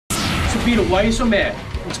Mr. Beetle, why are you so mad?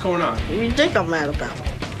 What's going on? What do you think I'm mad about?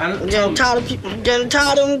 I'm getting tired of people, getting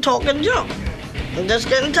tired of them talking junk. I'm just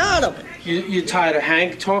getting tired of it. You're tired of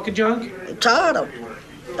Hank talking junk? I'm tired of it.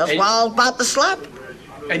 That's why I was about to slap him.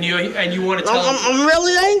 And you want to tell him? I'm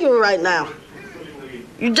really angry right now.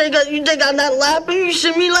 You think I'm not laughing? You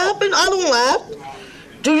see me laughing? I don't laugh.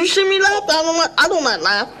 Do you see me laugh? I don't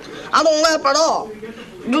laugh. I don't laugh at all.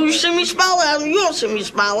 Do you see me smiling? You don't see me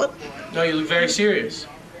smiling. No, you look very serious.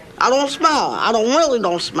 I don't smile. I really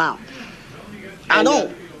don't smile. I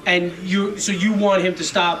don't. So you want him to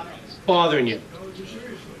stop bothering you?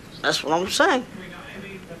 That's what I'm saying.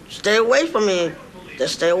 Stay away from me.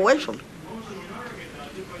 Just stay away from me.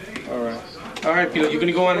 All right, Beetle, you're going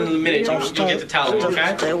to go on in a minute. You'll get the towel,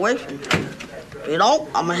 okay? Stay away from me. If you don't,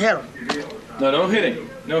 I'm going to hit him. No hitting.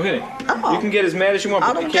 No hitting. No. You can get as mad as you want,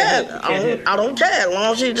 but you can't hit. I don't care. As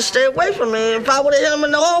long as he just stay away from me. If I would have hit him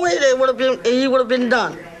in the hallway, he would have been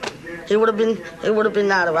done. He would have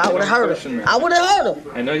been out of it. I would have hurt him. I would have hurt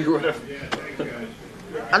him. I know you would have.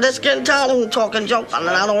 I'm just getting tired of him talking junk, and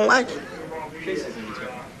I don't like it.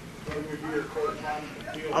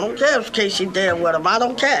 I don't care if Casey there with him. I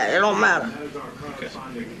don't care. It don't matter.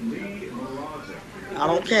 I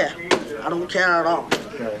don't care. I don't care at all.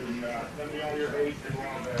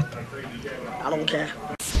 I don't care.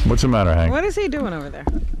 What's the matter, Hank? What is he doing over there?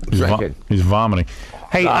 He's vomiting.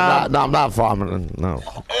 Hey, no, I'm not vomiting. No.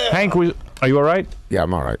 Hank, are you all right? Yeah,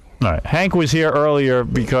 I'm all right. All right. Hank was here earlier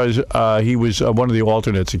because he was one of the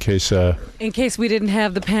alternates in case... in case we didn't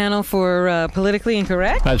have the panel for Politically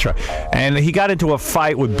Incorrect? That's right. And he got into a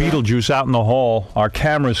fight with Beetlejuice out in the hall. Our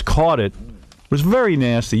cameras caught it. It was very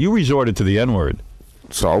nasty. You resorted to the N-word.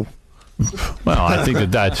 So? Well, I think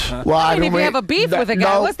that's... Well, I mean, if you have a beef with a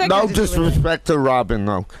guy, what's that got to do with it? No disrespect to Robin,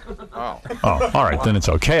 no. Oh, all right. Then it's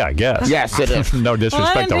okay, I guess. Yes, it is. No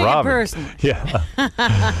disrespect to Robin. Yeah.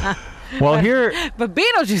 Well, here... But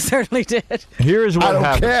Beetlejuice certainly did. Here is what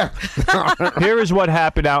happened. I don't care. Here is what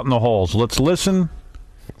happened out in the halls. Let's listen,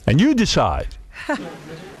 and you decide.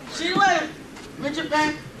 See you later, midget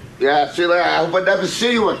man. Yeah, see you later. I hope I never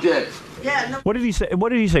see you again. Yeah, no. What did he say? What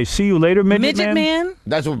did he say? See you later, midget man?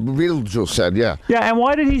 That's what Beetlejuice said, yeah. Yeah, and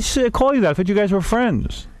why did he call you that? I thought you guys were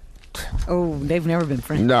friends. Oh, they've never been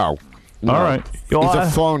friends. No. All right. He's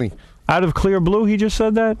a phony. Out of clear blue, he just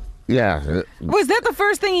said that? Yeah. Was that the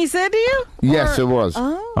first thing he said to you? Yes, it was.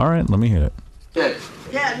 Oh. All right, let me hear it.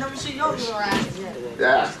 Yeah, never see your little ass yet.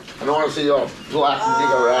 Yeah. I don't want to see your black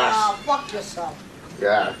nigger ass. Fuck yourself.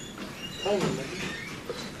 Yeah.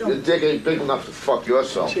 Your dick ain't big enough to fuck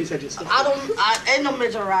yourself. I ain't no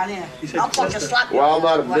midget around here. I'll fucking slap you. Well, I'm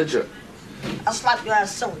not a midget. I'll slap your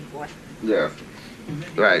ass silly, boy. Yeah.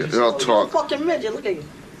 Right, you don't talk. You're a fucking midget, look at you.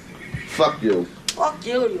 Fuck you. Fuck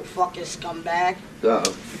you, you fucking scumbag.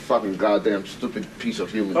 Fucking goddamn stupid piece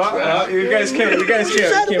of human trash. You guys can't. You can't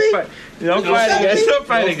fight. Don't fight, guys. Don't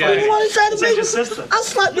fight, guys. You want to say to me? I'll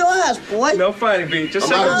slap your ass, boy. No fighting, Pete.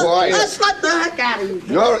 Just I'm not a boy. I'll slap the heck out of you.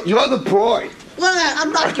 You're the boy. Look at that,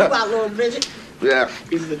 I'll knock you out, little midget. Yeah.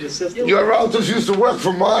 Your relatives used to work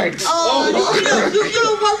for mines. Oh, you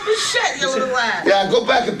don't work for shit, you little ass. Yeah, go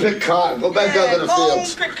back and pick cotton. Go back down to the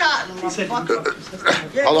fields. Go pick cotton, motherfucker.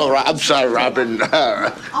 Hello, I'm sorry, Robin.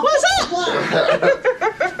 What's up?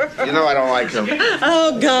 You know I don't like him.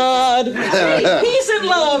 Oh, God. Peace and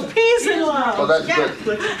love. Peace and love. Oh, that's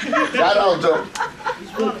good. That I'll do.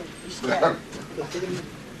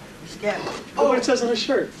 Scared. Oh, it says on his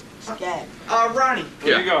shirt. Scared. Ronnie.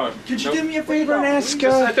 Where you going? Could you do me a favor and ask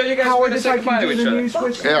I thought you guys Howard were if gonna I say goodbye can to do each the other. news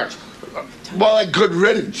switch? Yeah. More like good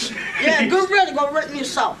riddance. Yeah, good ready, go written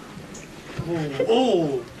yourself.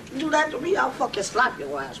 Oh. Do that to me, I'll fucking slap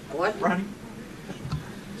your ass, boy. Ronnie.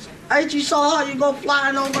 Ain't you saw her, you go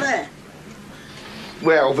flying over there.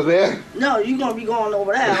 Where, over there? No, you gonna be going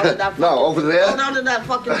over there. Under that No, over there? Go under that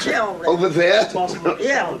fucking chair over there. Over there?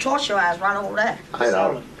 Yeah, I'll toss your ass right over there. I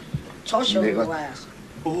know. Toss your Nigga. little ass.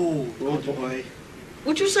 Oh boy.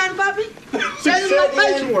 What you saying, Bobby? Say it in my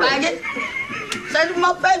face, you faggot. Say it in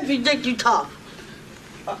my face if you think you tough.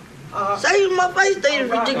 Say it in my face, then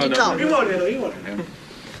if you think you tough. He won't hit him. He won't hit him.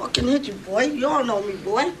 Fucking hit you, boy. You don't know me,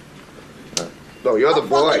 boy. No, you're the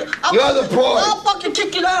boy. You're the boy. I'll fucking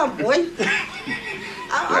kick you down, boy.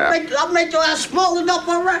 I'll make your ass small enough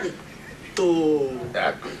already. Oh.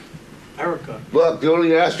 Yeah. Erica. Look, the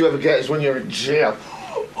only ass you ever get is when you're in jail.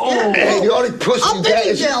 Oh. Hey, the only pussy I've you been get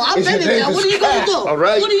in is jail. I've been in jail. What are you gonna do? All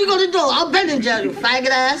right? What are you gonna do? I've been in jail, you faggot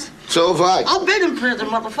ass. So have I. I've been in prison,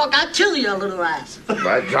 motherfucker. I'll kill you, little ass.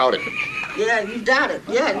 I doubt it. Yeah, you doubt it.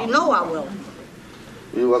 Yeah, you know I will.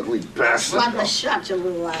 You ugly bastard. Slap the shot, you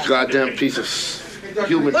little ass. Goddamn piece of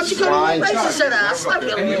human What you gonna swine. do? Racist said I slap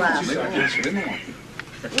your little ass.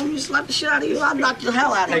 When you slap the shit out of you, I'll knock the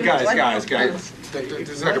hell out of you. Hey, guys. This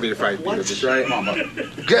is not gonna be a fight. Beetlejuice, right? Come on, buddy.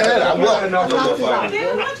 Go ahead, I will.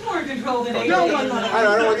 They're much more in control than AJ.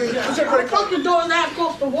 No. Fuck the door and ass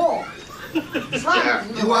off the wall. Slap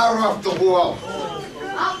me. You are off the wall.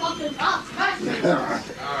 I'll smack you. All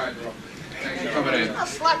right, bro. Thanks for coming in. I'll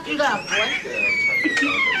slap you down, boy.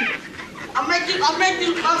 I'll make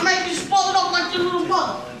you spoil it up like your little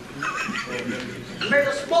mother. Make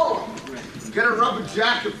her spoil. Get a rubber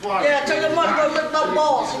jacket for him. Yeah, tell your mother go lift up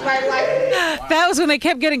balls. You might like it. That was when they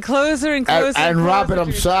kept getting closer and closer. And Robert,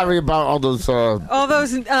 I'm sorry about all those. All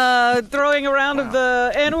those throwing around of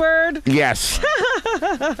the N-word. Yes.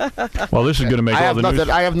 Well, this is going to make all the news.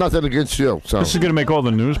 I have nothing against you. So. This is going to make all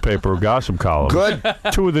the newspaper gossip columns. Good.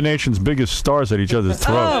 Two of the nation's biggest stars at each other's Oh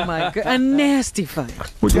throat. my god, a nasty fight.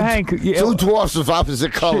 Would you, Hank? Two dwarfs of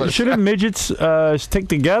opposite colors. Shouldn't midgets stick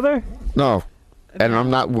together? No. And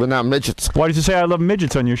we're not midgets. Why did you say I love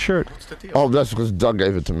midgets on your shirt? Oh, that's because Doug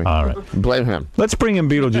gave it to me. All right. Blame him. Let's bring in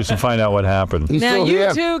Beetlejuice and find out what happened. He's Now still you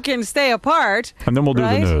here. two can stay apart. And then we'll do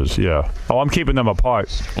right? the news, yeah. Oh, I'm keeping them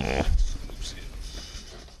apart.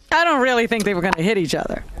 I don't really think they were going to hit each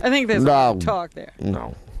other. I think there's a lot of talk there.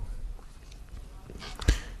 No.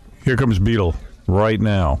 Here comes Beetle right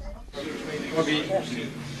now.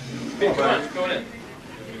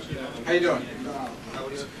 How you doing?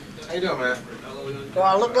 How you doing, man? Do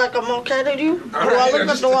I look like I'm okay to you? Do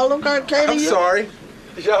I look okay to you? I'm sorry.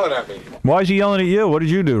 He's yelling at me. Why is he yelling at you? What did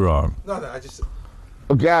you do wrong? Nothing. I just.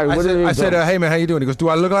 Gary, what did I said, hey man, how you doing? He goes, do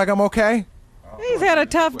I look like I'm okay? He's had a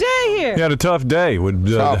tough day here. He had a tough day with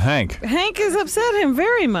Hank. Hank has upset him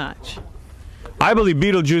very much. I believe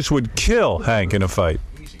Beetlejuice would kill Hank in a fight.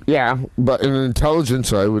 Yeah, but in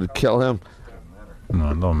intelligence, I would kill him. No,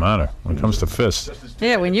 it don't matter. When it comes to fists.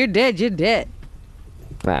 Yeah, when you're dead, you're dead.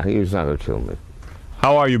 Nah, he was not going to kill me.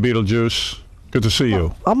 How are you, Beetlejuice? Good to see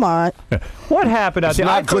you. I'm all right. What happened out It's there?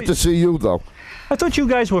 not good to see you, though. I thought you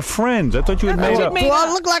guys were friends. I thought you had made up. Do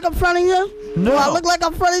I look like I'm friend of you? No. Do I look like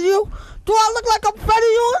I'm friend of you? Do I look like I'm friend of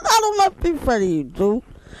you? I don't want to be friend of you, dude.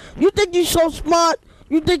 You think you so smart?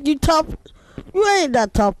 You think you tough? You ain't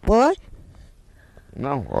that tough, boy.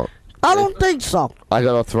 No. I don't think so. I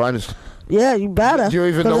got arthritis. Yeah, you better. Do you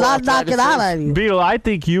even know I'll what knock it arthritis out is? of you. Beetle, I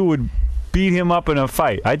think you would beat him up in a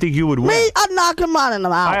fight. I think you would win. Me, I'll knock him out in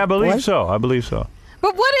an hour. I believe boy. so. I believe so.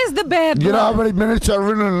 But what is the bad You know how blood? many minutes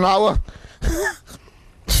are in an hour?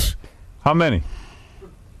 How many?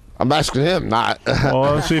 I'm asking him, not.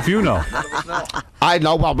 Well, let's see if you know. I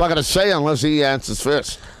know, but I'm not going to say unless he answers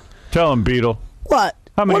first. Tell him, Beetle. What?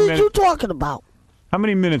 How many What are minutes? you talking about? How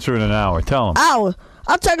many minutes are in an hour? Tell him. Hour?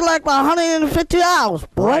 I'll take like 150 hours,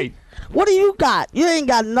 boy. Right. What do you got? You ain't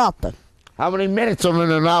got nothing. How many minutes are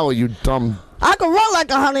in an hour, you dumb... I can run like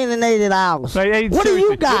 180 hours. Hey, What do seriously.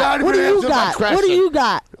 you got? You're What not do even you answering my got? What do question. you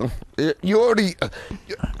got? You already...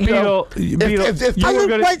 Beetle, Beetle, if you I were lift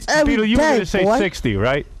gonna, weights every Beetle, you were day, going to say boy. 60,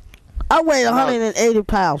 right? I weigh 180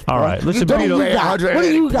 pounds. All boy. right. Listen, don't Beetle. weigh got? What do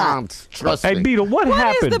 180 you got? pounds. Trust Hey, me. Beetle, what What is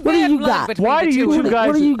happened? the What do bad you blood got? between Why the do you two two of them? guys?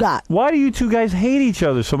 What do you got? Why do you two guys hate each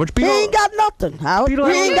other so much? He Beetle, ain't got nothing, Howard. Beetle,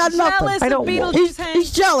 He are ain't you got jealous nothing. of I don't- Beetlejuice, Hank?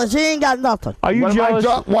 He's jealous. He ain't got nothing. are you jealous?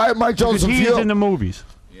 Why am I jealous Because of he you? is in the movies.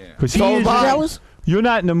 Because So he is. am I. Jealous? You're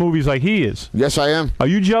not in the movies like he is. Yes, I am. Are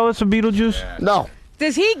you jealous of Beetlejuice? No.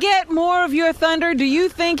 Does he get more of your thunder? Do you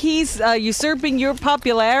think he's usurping your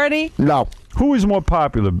popularity? No. Who is more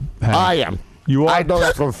popular? Hank? I am. You are. I know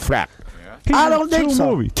that for a fact. He's I in don't think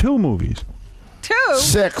so. Two movies. 2?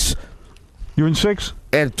 6. You're in 6.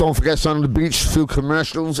 And don't forget Son of the Beach, few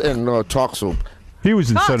commercials, and Talk Soup. He was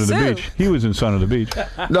in Talk Son of the Soup. Beach. He was in Son of the Beach.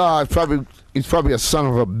 No, he's probably a son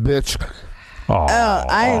of a bitch. Oh,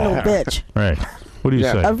 I ain't no bitch. right. What do you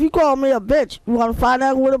Yeah. say? If you call me a bitch, you want to find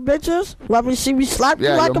out what a bitch is? Want me to see me slap you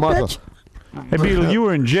Yeah, like a your mother. bitch? Hey, Beetle, you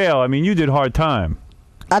were in jail. I mean, you did hard time,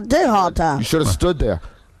 I did hard time. You should have stood there.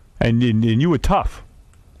 and you were tough.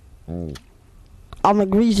 I'm a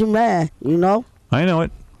greasy man, you know? I know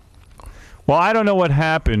it. Well, I don't know what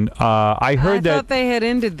happened. I heard I thought that. they had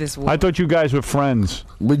ended this war. I thought you guys were friends.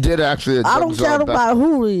 We did actually. I don't care about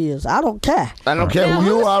who he is. I don't care. I don't care Yeah, who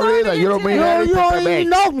you who's are starting either. You don't it? mean You anything don't to me. even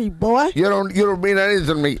know me, boy. You don't mean anything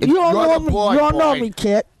to me. You don't You're know the me. boy, You don't know boy. me,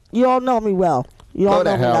 kid. You don't know me well. You Go don't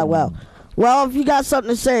to know me hell. that well. Well, if you got something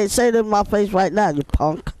to say it in my face right now, you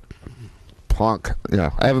punk. Punk. Yeah,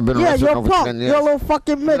 I haven't been Yeah, arrested you're in a over punk. 10 years. You're a little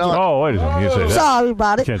fucking midget. No. Oh, wait a second. You can't say that. Sorry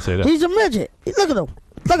about it. Can't say that. He's a midget. Look at him.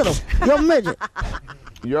 Look at him. You're a midget.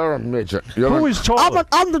 You're a midget. Who is taller?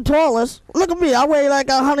 I'm the tallest. Look at me. I weigh like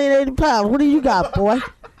 180 pounds. What do you got, boy?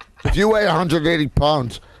 If you weigh 180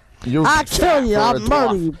 pounds, you. I'll kill you. I'll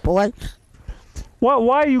murder you, boy.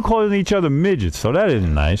 Why are you calling each other midgets? So that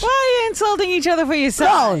isn't nice. Why are you insulting each other for your No,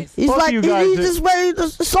 size? he's Both of like you guys he's did- just ready to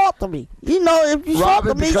assault me. You know, if you assault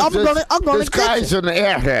Robin, me, because I'm gonna this get guy's you. an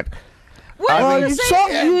airhead. What I are mean, you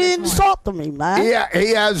saying? You ain't insulting me, man.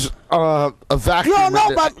 He has a vacuum. You don't know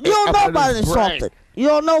about in his brain. insulted. You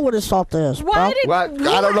don't know what insult is, bro. Why did What?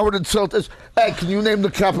 I don't know what insult is. Hey, can you name the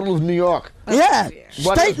capital of New York? Yeah,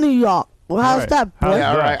 What state is- New York. Well, how's Right. that, boy? How's Yeah,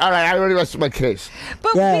 all that? right. I already rested my case.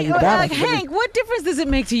 But Yeah, you got it. Hank, what difference does it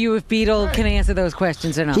make to you if Beetle can answer those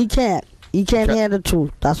questions or not? He can't. He can't hear the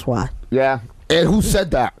truth. That's why. Yeah. And who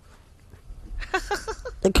said that?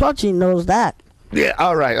 The country knows that. Yeah.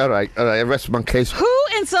 All right. I rested my case. Who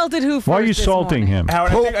insulted who first? Why are you this salting morning? him?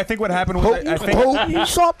 Howard, Who- I think what happened was I think You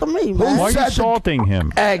insulted me, man. Why are you said the- salting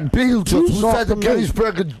him? And Beetlejuice, You who said the insulted me.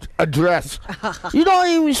 Gettysburg Address? You don't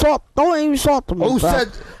even insult me, Who bro. said?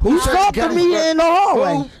 Who You said insulted me Gettysburg- in the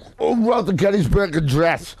hallway. Who wrote the Gettysburg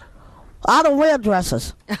Address? I don't wear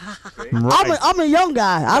dresses. Right. I'm a young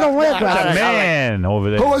guy. I don't wear Yeah, dresses. Man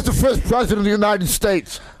over Who there. was the first president of the United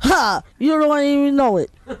States? Ha! You don't even know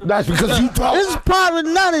it. That's because you don't. This is part of the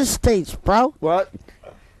United States, bro. What?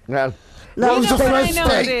 Yeah. No, What was know the what I first know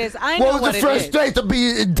state? it is. I what know was what the it first is. state to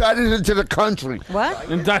be indicted into the country? What?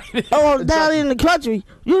 Oh, down in the country.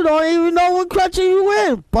 You don't even know what country you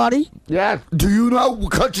in, buddy. Yeah. Do you know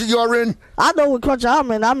what country you're in? I know what country I'm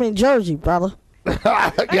in. I'm in Jersey, brother.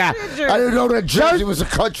 Yeah. Jersey. I didn't know that Jersey was a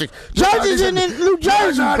country. Jersey's in New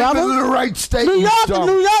Jersey, You're not brother. even in the right state. New you York, dumb.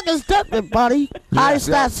 New York is different, buddy. How's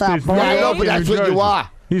that sound, boy? Yeah, I know, New but that's what Jersey. you are.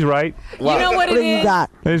 He's right. You know what What it do you is? got?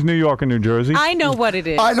 There's New York and New Jersey. I know what it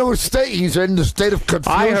is. I know what state he's in, the state of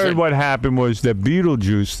confusion. I heard what happened was that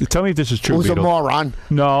Beetlejuice. Tell me if this is true. Who's a Beetle. moron?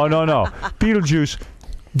 No. Beetlejuice.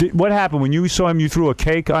 What happened when you saw him? You threw a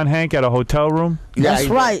cake on Hank at a hotel room. Yeah, That's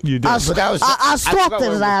right. You did. I, But that was- I I stalked forgot his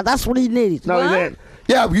what- ass. That's what he needed. No, What? he didn't.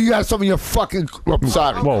 Yeah, but you had some of your fucking. I'm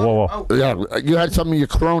sorry. Whoa. Yeah, you had some of your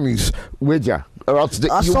cronies with you. Or else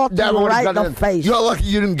I you saw never you would right have in got the face. You're lucky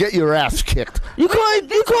you didn't get your ass kicked. You couldn't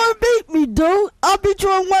beat me, dude. I'll beat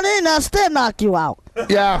you in one in. I'll still knock you out.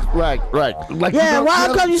 Yeah, right. Like Yeah, you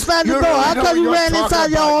why come you slammed the door? How come you ran inside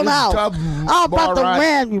your own house? I'm about to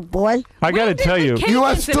ram you, boy. I got to When did tell the you. cake You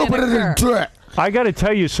are incident stupider than occur? dirt. I got to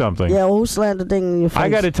tell you something. Yeah, who slammed the thing in your face? I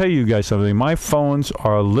got to tell you guys something. My phones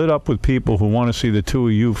are lit up with people who want to see the two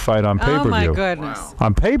of you fight on pay-per-view. Oh my goodness.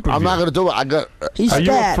 On pay-per-view. I'm not going to do it. I got. He's Are you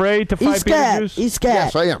scared. afraid to He's fight scared. Beetlejuice? He's scared.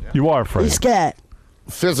 Yes, I am. You are afraid. He's scared.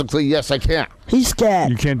 Physically, yes, I can. He's scared.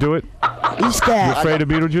 You can't do it? He's You scared. afraid of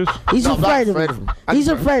Beetlejuice? He's No, I'm not afraid of afraid of me. him. He's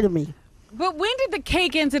afraid of me. But when did the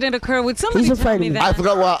cake incident occur? Would somebody He's tell afraid me of me. that? I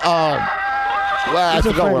forgot what. I He's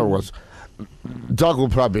forgot afraid what it of me. was. Doug will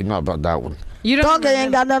probably know about that one. You don't Dog ain't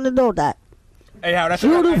remember. got nothing to do with that. Hey, Howard,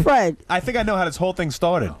 You're afraid. I think I know how this whole thing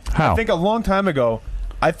started. How? I think a long time ago,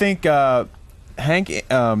 I think Hank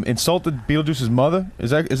insulted Beetlejuice's mother.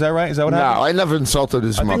 Is that right? Is that what No, happened? I never insulted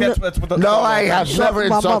his I think mother. that's what the No, I have You never insulted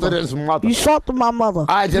my insulted mother. his mother. You insulted my mother.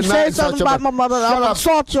 I did you not said insult something your about my mother. Shut I'm gonna up.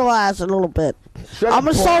 assault your ass a little bit. Shut I'm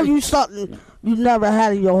up, gonna show boy. you something you never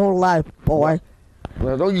had in your whole life, boy.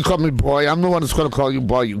 Well, don't you call me boy. I'm the one that's going to call you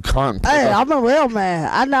boy, you cunt. Hey, I'm a real man.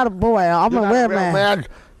 I'm not a boy. I'm You're a not real man.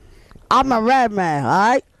 I'm a red man, all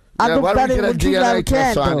right? I Yeah, do why don't better we than get a what you never DNA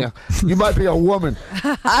test can on do. you? You might be a woman.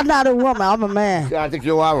 I'm not a woman. I'm a man. Yeah, I think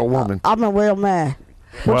you are a woman. I'm a real man.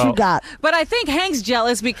 What Well- you got? But I think Hank's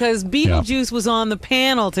jealous because Beetlejuice was on the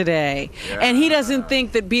panel today, and he doesn't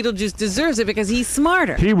think that Beetlejuice deserves it because he's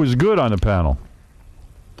smarter. He was good on the panel.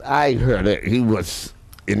 I heard it. He was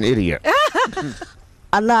an idiot.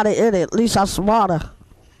 I'm not an idiot. At least I'm smarter.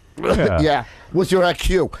 Yeah. Yeah. What's your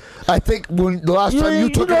IQ? I think when the last You time you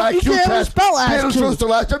ain't- took you an don't- you IQ can't even test, spell IQ. Beetlejuice, the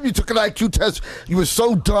last time you took an IQ test, you were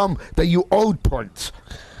so dumb that you owed points.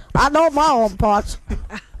 I know my own parts.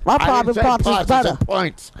 My I private didn't say parts is points, I better. said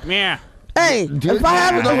points. Hey, Dude, if I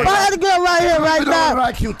had you know to what- get up right here right You know now, what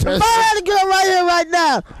an IQ if test I is? had to get up right here right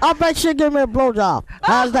now, I'll bet she'll give me a blowjob.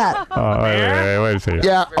 How's that? Wait a second.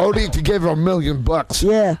 Yeah, Odie to give her $1 million. Yeah. All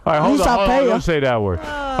right, At hold least on. I'll Hold pay on. her. Don't say that word. All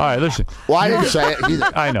right, listen. Well, I didn't say it. He-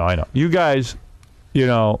 I know. You guys,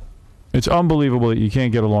 it's unbelievable that you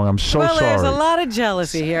can't get along. I'm so Well, sorry. there's a lot of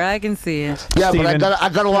jealousy here. I can see it. Yeah, but Steven. I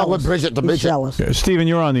got along with Bridget the He's midget. jealous. Steven,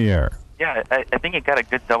 you're on the air. Yeah, I think you got a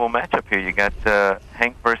good double matchup here. You got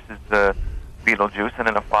Hank versus Beetlejuice, and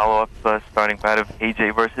then a follow-up starting fight of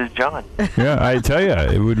AJ versus John. Yeah, I tell you,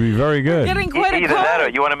 it would be very good. Getting quite a Either that, or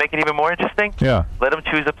call. you want to make it even more interesting? Yeah. Let them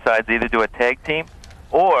choose up sides. Either do a tag team,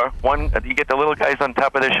 or one. You get the little guys on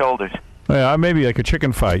top of their shoulders. Yeah, maybe like a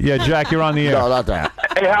chicken fight. Yeah, Jack, you're on the air. No, not that.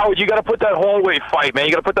 Hey, Howard, you got to put that hallway fight, man.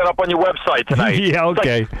 You got to put that up on your website tonight. Yeah,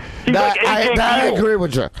 okay. He's like I AJ Gill. agree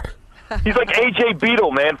with you. He's like AJ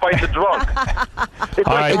Beetle, man, fighting the drunk. It's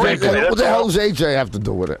All right, like thank you. What the hell does AJ have to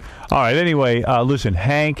do with it? All right. Anyway, listen,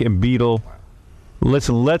 Hank and Beetle.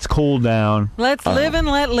 Listen, let's cool down. Let's live and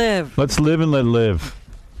let live. Let's live and let live.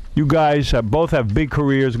 You guys both have big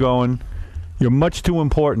careers going. You're much too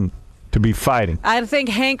important to be fighting. I think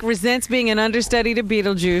Hank resents being an understudy to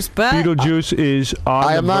Beetlejuice, but Beetlejuice is on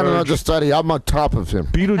I the am not an verge. understudy. I'm on top of him.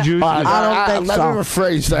 Beetlejuice I don't think let so. me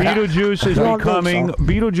rephrase that. Beetlejuice is don't think becoming so.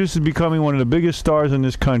 Beetlejuice is becoming one of the biggest stars in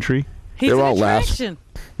this country. he's It an won't last. attraction.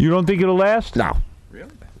 You don't think it'll last? No.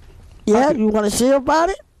 Yeah, you want to see about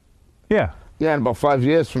it? Yeah. Yeah, in about 5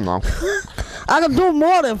 years from now. I can do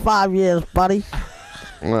more than 5 years, buddy.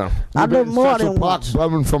 Well, I do more than once. once.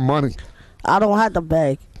 Bumming for money. I don't have to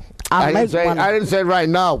beg. I make money. I didn't say right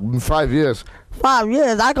now. In 5 years. 5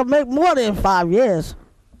 years. I can make more than 5 years.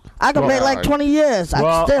 I can make like 20 years. Well,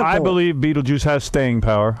 I can still I do it. believe Beetlejuice has staying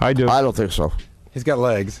power. I do. I don't think so. He's got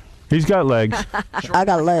legs. He's got legs. I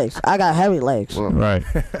got legs. I got heavy legs. Right.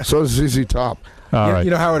 So does ZZ Top. All right.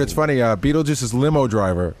 You know, Howard, it's funny. Beetlejuice's limo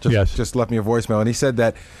driver just left me a voicemail, and he said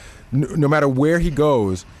that no matter where he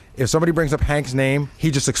goes, if somebody brings up Hank's name,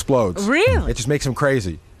 he just explodes. Really? It just makes him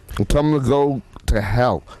crazy. Tell him to go to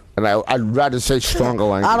hell. And I'd rather say stronger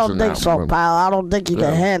language I don't than think that. so, pal. I don't think you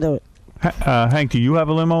can handle it. Hank, do you have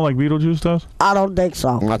a limo like Beetlejuice does? I don't think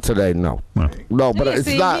so. Not today, no. No. No, but Yeah, it's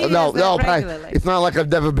see, not. he No, has that no, regularly. it's not like I've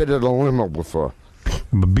never been in a limo before.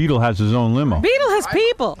 But Beetle has his own limo. Beetle has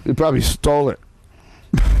people. You probably stole it.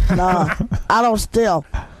 No, I don't steal.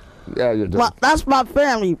 Yeah, you did. Well, that's my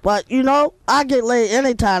family, but you know, I get laid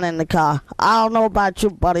anytime in the car. I don't know about you,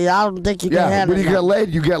 buddy. I don't think you can Yeah, handle when it.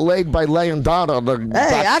 you get laid by laying down on the.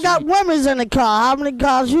 Hey, I got women's in the car. How many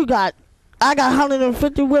cars you got? I got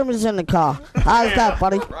 150 women's in the car. How's that,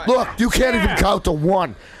 buddy? Look, you can't even count to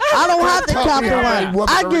one. I don't have to Tell count me the how many one. women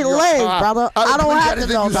I are get in your laid, car. brother. I don't believe have to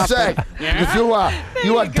anything know you nothing. say. If you are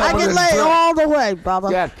I double get laid all the way,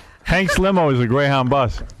 brother. Yeah. Hank's limo is a Greyhound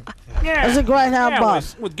bus. Yeah. It's a Greyhound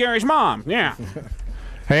bus. With Gary's mom. Yeah.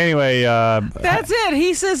 Anyway, That's it.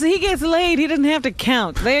 He says he gets laid. He doesn't have to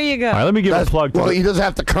count. There you go. all right, let me give a plug to Well, the- he doesn't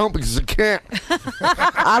have to count because he can't.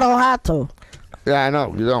 I don't have to. Yeah, I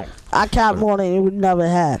know you don't. I count more than you never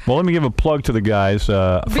had. Well, let me give a plug to the guys. First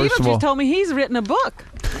of Beetlejuice all, told me he's written a book.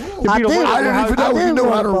 I Beetle, did. I didn't even know he knew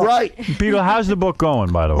how to write. Beetle, how's the book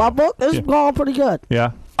going, by the way? My book is going pretty good.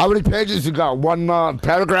 Yeah. How many pages you got? One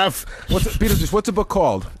paragraph? Beetlejuice, what's the book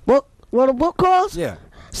called? What a book calls? Yeah.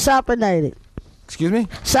 Sapinated. Excuse me?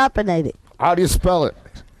 Sapinated. How do you spell it?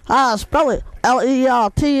 I'll spell it.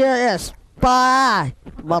 Lerts. Bye,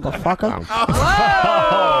 motherfucker.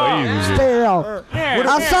 Oh, easy. Still.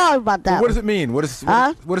 I'm sorry about that. What does it mean? What does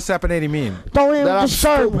sapinating mean? Don't even That I'm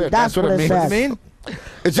disturb me. stupid. That's what it means. says. What does it mean?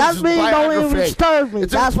 It's That just means don't even biography. disturb me.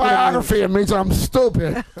 It's That's just what it means. biography. It means I'm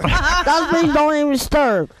stupid. That means don't even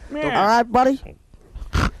disturb. All right, buddy?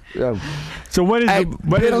 Yeah. So when is Hey, the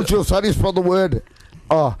when is, Beetlejuice, how do you spell the word?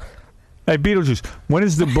 hey Beetlejuice? When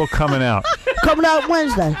is the book coming out? Coming out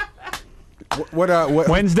Wednesday. What?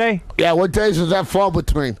 Wednesday? Yeah, what days does that fall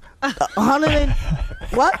between? 100 and...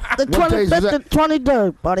 What? The What days is 25th and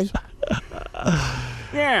 23rd, buddy.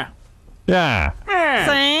 Yeah. Yeah.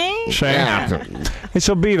 Sing. Shame. Yeah. Hey,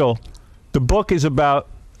 so Beetle, the book is about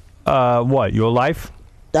what? Your life?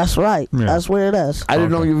 That's right. Yeah. That's where it is. I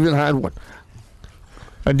didn't know you even had one.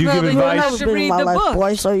 And do you Well, give then You've you advice? have never to been read in my the life, book.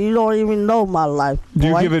 boy, so you don't even know my life, boy. Do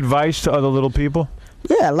you give advice to other little people?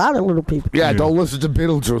 Yeah, a lot of little people. Yeah, don't listen to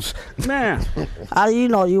Beetlejuice. Man. How do you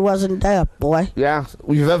know you wasn't there, boy? Yeah,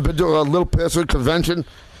 you've ever been to a little person convention?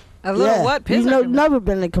 A little Yeah. what? You Pizza? never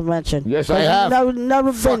been to convention. Yes, I have. You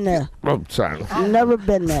never been there. Oh, sorry. You never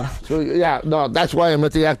been there. So yeah, no, that's why I'm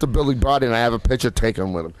at the actor Billy Body and I have a picture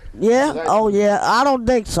taken with him. Yeah? Oh, yeah. I don't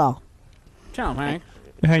think so. Tell him, Hank.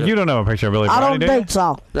 Hank, you don't know a picture of Billy I Barney, don't do you? think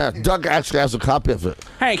so. Yeah, Doug actually has a copy of it.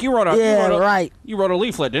 Hank, you wrote a Yeah, right. You wrote a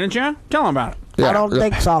leaflet, didn't you? Tell him about it. Yeah, I don't yeah.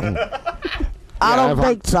 think so. I don't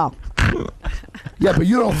think so. Yeah, but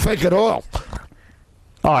you don't think at all.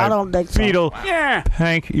 All right. I don't think so. Beetle, Yeah.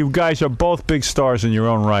 Hank, you guys are both big stars in your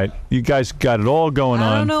own right. You guys got it all going I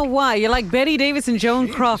on. don't know why. You're like Betty Davis and Joan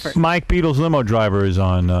Crawford. Mike Beetle's limo driver is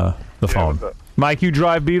on the phone. what's up? Mike, you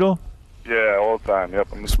drive Beetle? Yeah, all the time. Yep.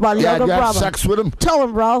 It's my Yeah, younger you have brother. sex with him? Tell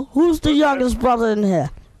him, bro. Who's the youngest brother in here?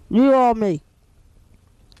 You or me?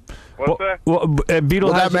 What's that? Well, Beetle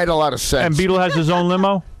Well, that has made a lot of sense. and Beetle has his own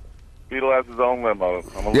limo. Beetle has his own limo.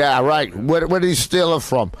 Yeah, right. Where did he steal it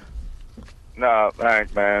from? Nah,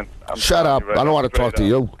 Hank, man. I'm Shut telling up. you right I don't now, want to talk to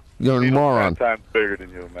straight up. you. You're a Beetle's moron. 10 times bigger than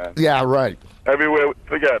you, man. Yeah, right. Everywhere,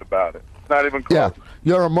 forget about it. It's not even close. Yeah,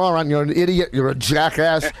 you're a moron. You're an idiot. You're a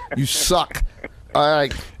jackass. You suck. All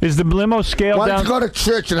right. Is the limo scaled Why don't down? you go to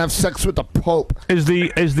church and have sex with the Pope? Is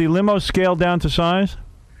the limo scaled down to size?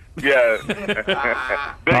 Yeah.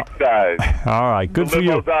 Big size. All right, good for you.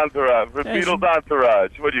 Limo's entourage. For Beatles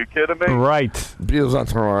entourage. What, are you kidding me? Right. Beatles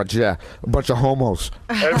entourage, yeah. A bunch of homos.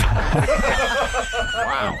 You're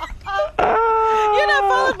not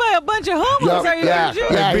followed by a bunch of homos, are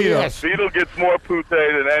you? Beetle gets more pute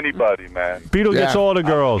than anybody, man. Beetle gets all the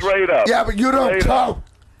girls. Straight up. Yeah, but you don't Straight count. up.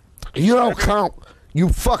 You don't count. You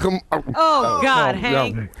fuck them. Oh, God,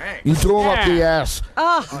 Hank. You do them up the ass.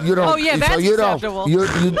 Oh, You don't. oh yeah, that's so you acceptable.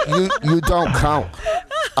 don't. You don't count.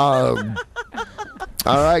 All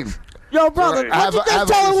right. Yo, brother, why you just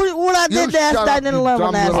tell him what I did last night in the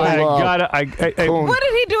limo last night? What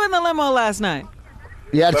did he do in the limo last night?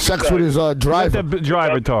 He had sex with his driver. Let the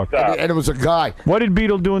driver talk. And it was a guy. What did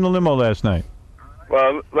Beetle do in the limo last night?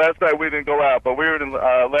 Well, last night we didn't go out, but we were in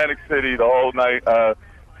Atlantic City the whole night,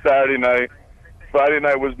 Saturday night. Friday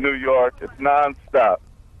night was New York. It's nonstop.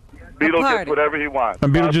 Beetle gets whatever he wants.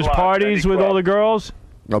 And Beetle Carte just blanche, parties any with club. all the girls?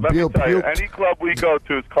 Let me tell you, any club we go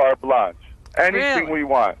to is carte blanche. Anything we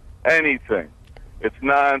want. Anything. It's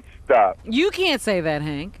nonstop. You can't say that,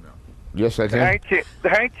 Hank. Yes, I can.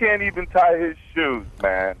 Hank can't even tie his shoes,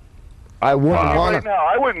 man. I wouldn't want Right now,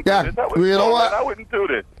 I wouldn't do this. You know what? I wouldn't do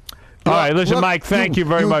this. All right, listen, Mike, thank you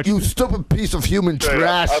very much. You stupid piece of human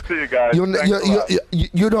trash. I'll see you guys.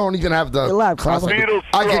 You don't even have the. Beetle's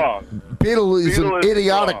strong. Beetle is Beetle an is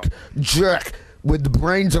idiotic jerk with the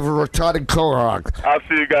brains of a retarded cohort. I'll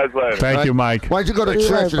see you guys later. Thank you, Mike. Why don't you go to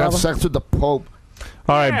church and have sex with the Pope?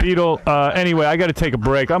 All right, Beetle. Anyway, I got to take a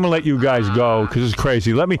break. I'm gonna let you guys go because it's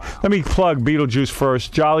crazy. Let me plug Beetlejuice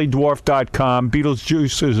first. JollyDwarf.com.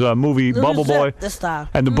 Beetlejuice is a movie, Bubble Boy, this time.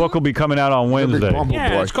 and the book will be coming out on Wednesday.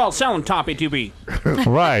 Yeah, it's called Selling Toppy to be.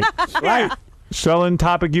 Right. Right. Selling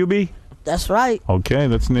Topic UB. That's right. Okay,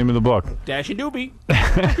 that's the name of the book. Dash and doobie.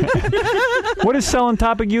 What is Selling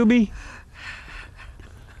Topic UB?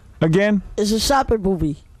 Again? It's a shopping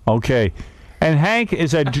movie. Okay. And Hank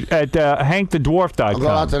is at HankTheDwarf.com. I'll go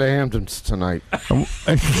out to the Hamptons tonight.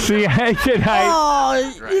 See, Hank tonight.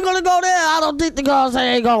 Oh, you gonna go there? I don't think the girls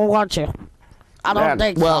ain't gonna want you. I don't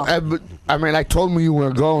think well, so. I mean, I told me you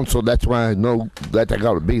were going, so that's why I know that I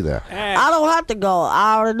got to be there. I don't have to go.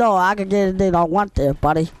 I already know. I can get it. They don't want there,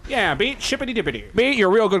 buddy. Yeah, Beat, shippity dippity. Beat, you're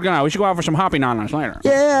a real good guy. We should go out for some hopping on us later.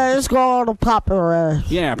 Yeah, let's go on the popper.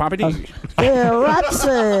 Yeah, Poppy D. Yeah,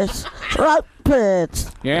 Ratsis.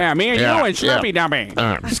 Ratpits. Yeah, me and you and Slappy Dumpy.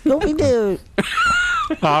 Scooby Doo.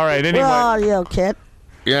 All right, anyway. Where are you, kid?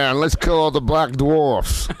 Yeah, and let's kill all the black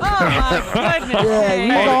dwarfs. Oh, my goodness. Yeah,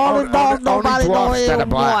 you the only dog nobody knows dwarfs that are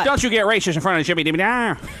black. Don't you get racist in front of Shippy Dippy.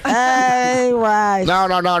 Hey, right. No.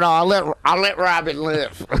 I'll let Robin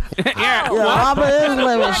live. Yeah. Robin is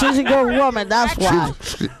living. She's a good woman. That's why.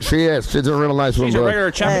 She is. She's a real nice woman. She's a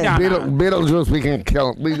regular chappy Beetlejuice, we can't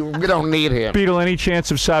kill him. We don't need him. Beetle, any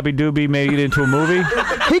chance of Sappy Doobie made it into a movie?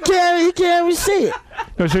 He can't even see it.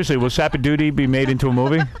 No, seriously, will Sappy Doobie be made into a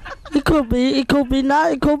movie? It could be. It could be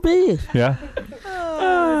not. It could be. Yeah.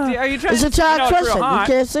 Are you trying It's a to... child it's real Tristan. You hot.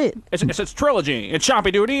 can't see it. It's a trilogy. It's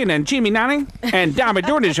Choppy Doody and then Jimmy Nanny and Dobby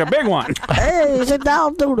Doody is a big one. Hey, it's a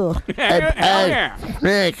down doodle. Yeah.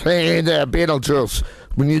 Hey there, Beetlejuice.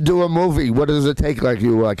 When you do a movie, what does it take? Like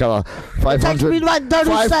 500? It takes me like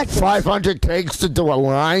 30 seconds. 500 takes to do a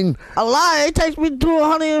line? A lie. It takes me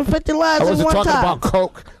 250 lines I in wasn't one talking time. about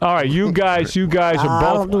coke. All right, you guys are I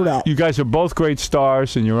both. don't do that. You guys are both great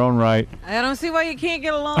stars in your own right. I don't see why you can't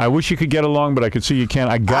get along. I wish you could get along, but I could see you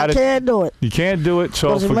can't. I got I it. can't do it. You can't do it, so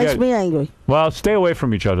Because it forget makes me angry. Well, stay away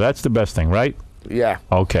from each other. That's the best thing, right? Yeah.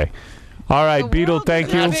 Okay. All right, Beetle,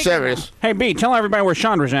 thank you. I'm serious. Hey, B, tell everybody where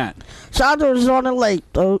Chandra's at. Chandra's on the lake,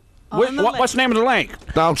 dude. What's the name of the lake?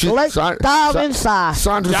 No, she's Lake Darwinside.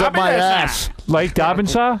 Sandra's up my ass. Lake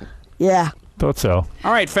Dobinsaw? Yeah. Thought so.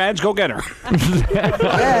 All right, Fads, go get her.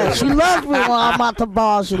 Yeah, she loves me when I'm at the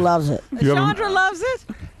bar. She loves it. Chandra loves it?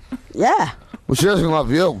 Yeah. Well, she doesn't love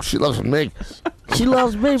you. She loves me. She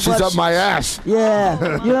loves me, She's but up my ass.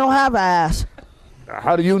 yeah, you don't have an ass.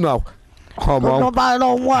 How do you know? Homo. Nobody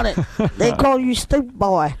don't want it. They call you stink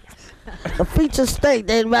boy. The feature steak,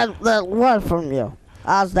 they run from you.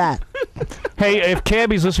 How's that? Hey, if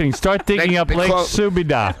Cabby's listening, start digging up Lake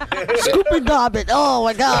Subida. Scoopy Dobbit. Oh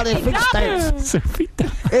my God, it fixes things.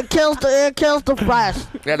 It kills the flesh.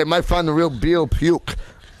 Yeah, they might find the real Beal puke.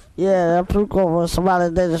 Yeah, that puke over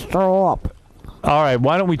somebody they just throw up. All right,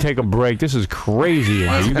 why don't we take a break? This is crazy.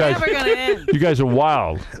 It's You guys, never gonna end. you guys are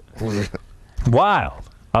wild. Wild.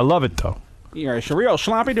 I love it though. You're a real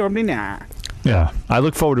sloppy doobly now. Yeah, I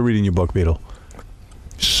look forward to reading your book, Beetle.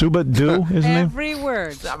 Suba Do, isn't it? Every word.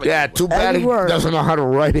 words. Yeah, too bad he Every word. doesn't know how to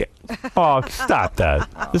write it. Oh, stop that.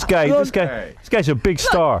 This guy's a big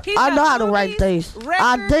star. He's I got know how to write movies, things.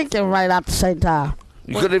 I records. think and write at the same time.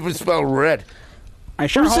 You couldn't even spell red. I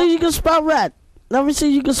sure Let me see hope. you can spell red. Let me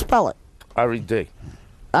see you can spell it. R-E-D.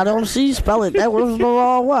 I don't see you spell it. That was the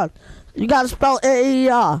wrong one. You gotta spell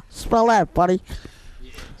A-E-R. Spell that, buddy.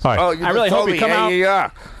 All right. Oh, you I really just hope told we me come out-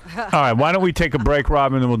 A-E-R. All right. Why don't we take a break,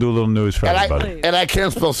 Robin, and then we'll do a little news for everybody. And I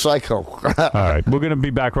can't spell psycho. All right. We're going to be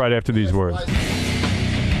back right after these words.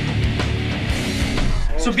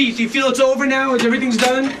 So, Beef, do you feel it's over now? Is everything's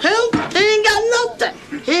done? Him? He ain't got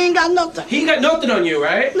nothing. He ain't got nothing. He ain't got nothing on you,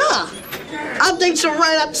 right? Nah. I think so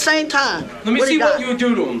right at the same time. Let me What see he what got? you would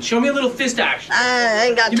do to him. Show me a little fist action. I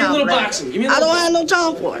ain't got Give me a time little for that. boxing. Give me a I little don't have no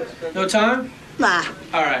time for it. No time? Nah.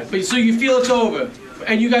 All right. But so you feel it's over,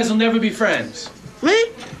 and you guys will never be friends. Me?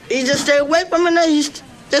 He just stay away from me. He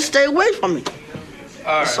just stay away from me.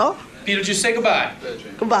 All right. So? Beetlejuice, say goodbye.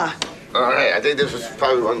 Goodbye. All right, I think this was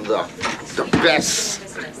probably one of the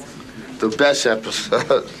best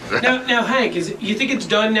episodes. Now, Hank, you think it's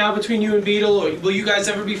done now between you and Beetle, or will you guys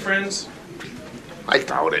ever be friends? I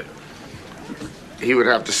doubt it. He would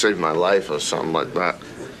have to save my life or something like that.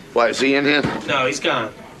 Why, is he in here? No, he's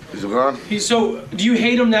gone. He's gone? So, do you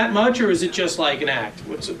hate him that much, or is it just like an act?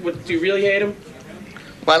 What do you really hate him?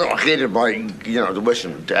 Well, I don't hate him by, to wish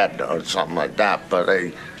him dead or something like that, but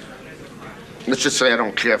let's just say I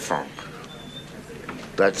don't care for him.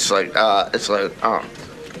 That's like, it's like, I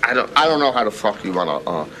don't know how the fuck you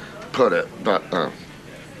wanna put it, but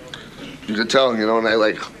you can tell,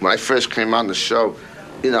 and when I first came on the show,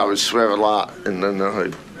 I would swear a lot, and then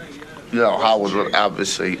Howard would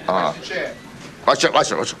obviously watch it.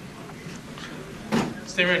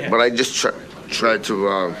 Stay right here. But I just tried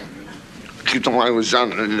to keep the language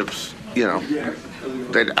on, and it was,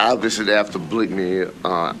 they'd obviously have to bleep me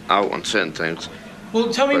out on certain things.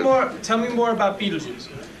 Well, tell me more about Beetlejuice.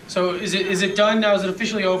 So, is it done now? Is it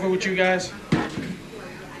officially over with you guys?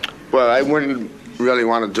 Well, I wouldn't really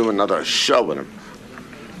want to do another show with him.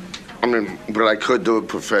 I mean, but I could do it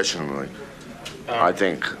professionally. I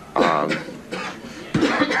think.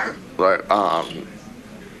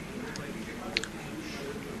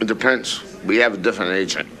 It depends. We have a different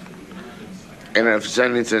agent. And if it's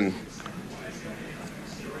anything,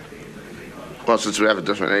 well, since we have a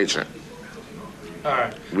different agent. All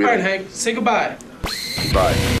right. All right, Hank, say goodbye. Bye.